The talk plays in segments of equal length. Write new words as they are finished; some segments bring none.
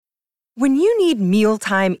When you need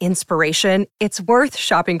mealtime inspiration, it's worth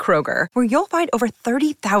shopping Kroger, where you'll find over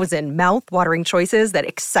 30,000 mouth-watering choices that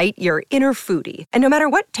excite your inner foodie. And no matter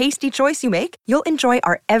what tasty choice you make, you'll enjoy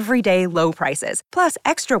our everyday low prices, plus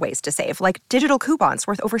extra ways to save, like digital coupons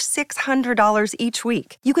worth over $600 each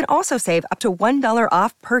week. You can also save up to $1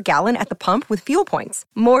 off per gallon at the pump with fuel points.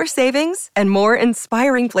 More savings and more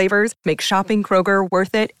inspiring flavors make shopping Kroger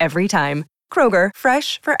worth it every time. Kroger,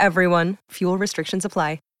 fresh for everyone. Fuel restrictions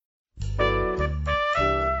apply.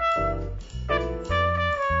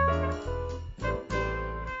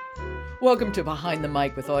 Welcome to Behind the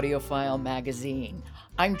Mic with AudioFile Magazine.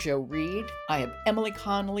 I'm Joe Reed. I have Emily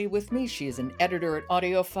Connolly with me. She is an editor at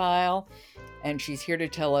AudioFile, and she's here to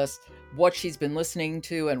tell us what she's been listening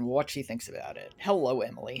to and what she thinks about it. Hello,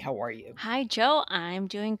 Emily. How are you? Hi, Joe. I'm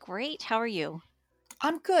doing great. How are you?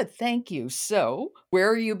 I'm good, thank you. So, where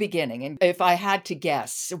are you beginning? And if I had to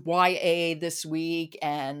guess, YA this week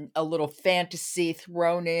and a little fantasy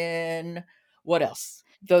thrown in, what else?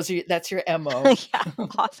 That's your MO. Yeah,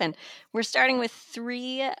 often. We're starting with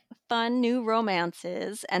 3 fun new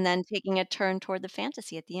romances and then taking a turn toward the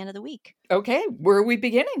fantasy at the end of the week. Okay, where are we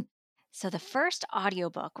beginning? So the first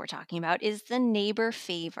audiobook we're talking about is The Neighbor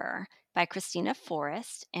Favor by Kristina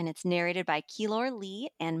Forrest, and it's narrated by Keylor, Leigh,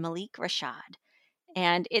 and Malik Rashad.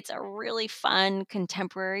 And it's a really fun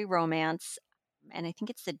contemporary romance, and I think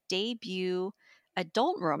it's the debut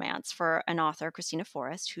adult romance for an author, Kristina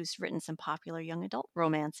Forrest, who's written some popular young adult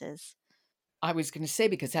romances. I was going to say,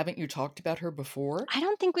 because haven't you talked about her before? I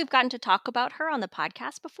don't think we've gotten to talk about her on the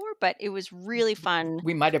podcast before, but it was really fun.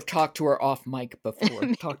 We might have talked to her off mic before,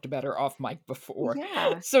 talked about her off mic before.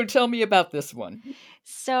 Yeah. So tell me about this one.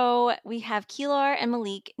 So we have Keylor and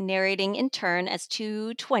Malik narrating in turn as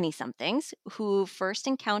two 20-somethings who first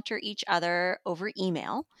encounter each other over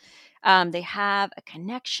email. They have a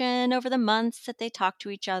connection over the months that they talk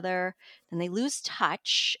to each other. Then they lose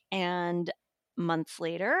touch and months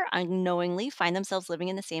later, unknowingly find themselves living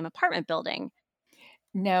in the same apartment building.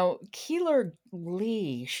 Now, Keylor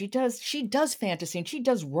Leigh, she does fantasy and she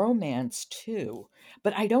does romance too,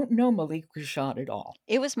 but I don't know Malik Rashad at all.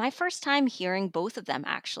 It was my first time hearing both of them,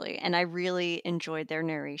 actually, and I really enjoyed their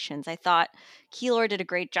narrations. I thought Keylor did a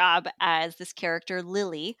great job as this character,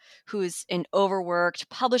 Lily, who's an overworked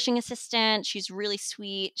publishing assistant. She's really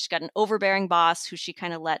sweet. She's got an overbearing boss who she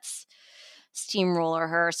kind of lets steamroller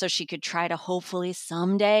her so she could try to hopefully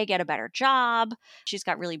someday get a better job. She's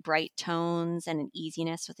got really bright tones and an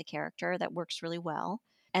easiness with the character that works really well.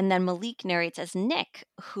 And then Malik narrates as Nick,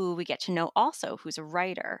 who we get to know also, who's a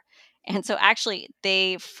writer. And so actually,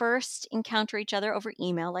 they first encounter each other over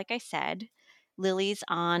email, like I said. Lily's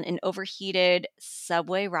on an overheated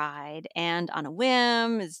subway ride and on a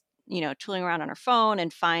whim is, tooling around on her phone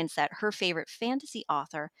and finds that her favorite fantasy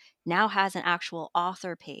author now has an actual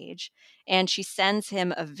author page. And she sends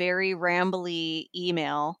him a very rambly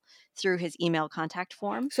email through his email contact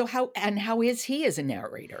form. So how is he as a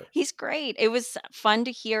narrator? He's great. It was fun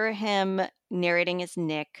to hear him narrating as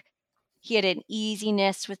Nick. He had an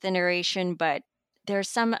easiness with the narration, but there's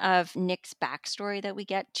some of Nick's backstory that we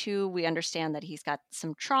get to. We understand that he's got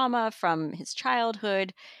some trauma from his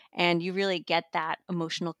childhood, and you really get that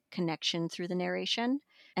emotional connection through the narration.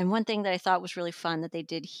 And one thing that I thought was really fun that they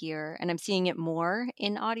did here, and I'm seeing it more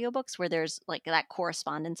in audiobooks where there's like that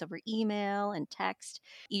correspondence over email and text.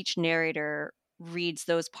 Each narrator reads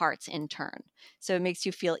those parts in turn. So it makes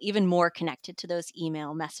you feel even more connected to those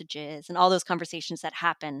email messages and all those conversations that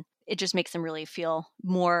happen. It just makes them really feel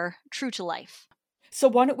more true to life. So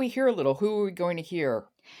why don't we hear a little? Who are we going to hear?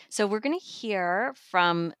 So we're going to hear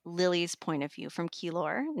from Lily's point of view, from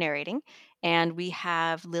Keylor narrating. And we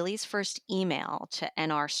have Lily's first email to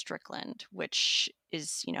N.R. Strickland, which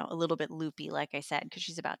is, a little bit loopy, like I said, because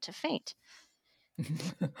she's about to faint.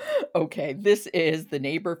 Okay, this is The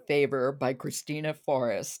Neighbor Favor by Kristina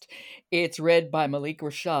Forrest. It's read by Malik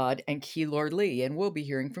Rashad and Keylor Leigh, and we'll be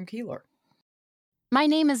hearing from Keylor. My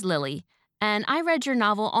name is Lily, and I read your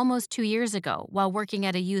novel almost 2 years ago while working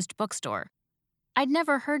at a used bookstore. I'd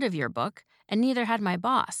never heard of your book, and neither had my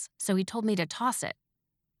boss, so he told me to toss it.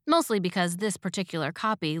 Mostly because this particular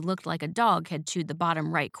copy looked like a dog had chewed the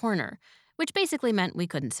bottom right corner, which basically meant we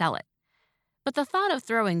couldn't sell it. But the thought of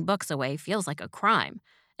throwing books away feels like a crime,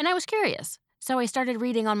 and I was curious, so I started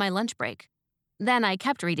reading on my lunch break. Then I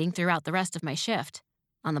kept reading throughout the rest of my shift,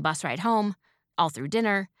 on the bus ride home, all through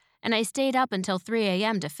dinner, and I stayed up until 3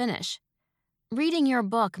 a.m. to finish. Reading your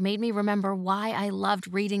book made me remember why I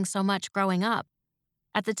loved reading so much growing up.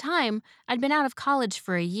 At the time, I'd been out of college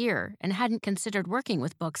for a year and hadn't considered working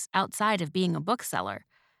with books outside of being a bookseller.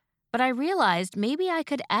 But I realized maybe I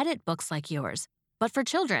could edit books like yours, but for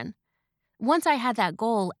children. Once I had that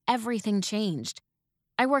goal, everything changed.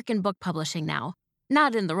 I work in book publishing now.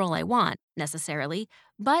 Not in the role I want, necessarily,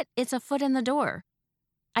 but it's a foot in the door.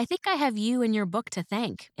 I think I have you and your book to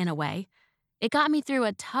thank, in a way. It got me through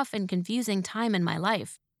a tough and confusing time in my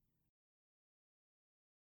life.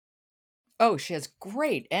 Oh, she has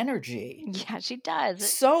great energy. Yeah, she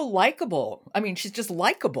does. So likable. I mean, she's just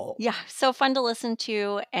likable. Yeah, so fun to listen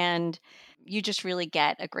to, and you just really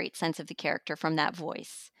get a great sense of the character from that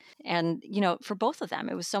voice. And, for both of them,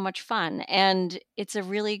 it was so much fun. And it's a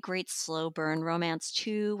really great slow burn romance,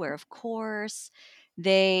 too, where, of course,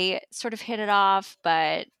 they sort of hit it off,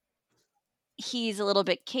 but he's a little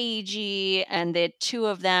bit cagey, and the two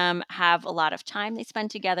of them have a lot of time they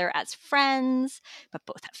spend together as friends, but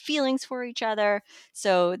both have feelings for each other.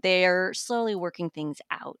 So they're slowly working things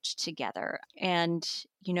out together. And,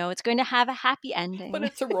 it's going to have a happy ending. But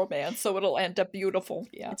it's a romance, so it'll end up beautiful.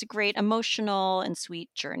 Yeah. It's a great emotional and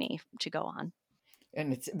sweet journey to go on.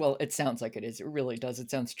 And it sounds like it is. It really does.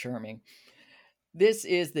 It sounds charming. This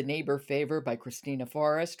is The Neighbor Favor by Kristina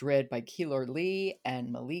Forrest, read by Keylor Leigh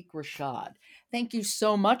and Malik Rashad. Thank you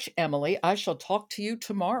so much, Emily. I shall talk to you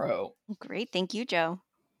tomorrow. Great. Thank you, Joe.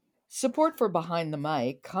 Support for Behind the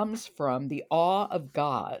Mic comes from The Awe of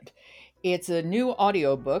God. It's a new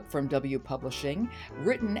audiobook from W Publishing,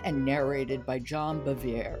 written and narrated by John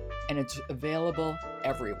Bevere, and it's available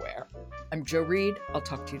everywhere. I'm Jo Reed. I'll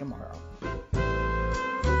talk to you tomorrow.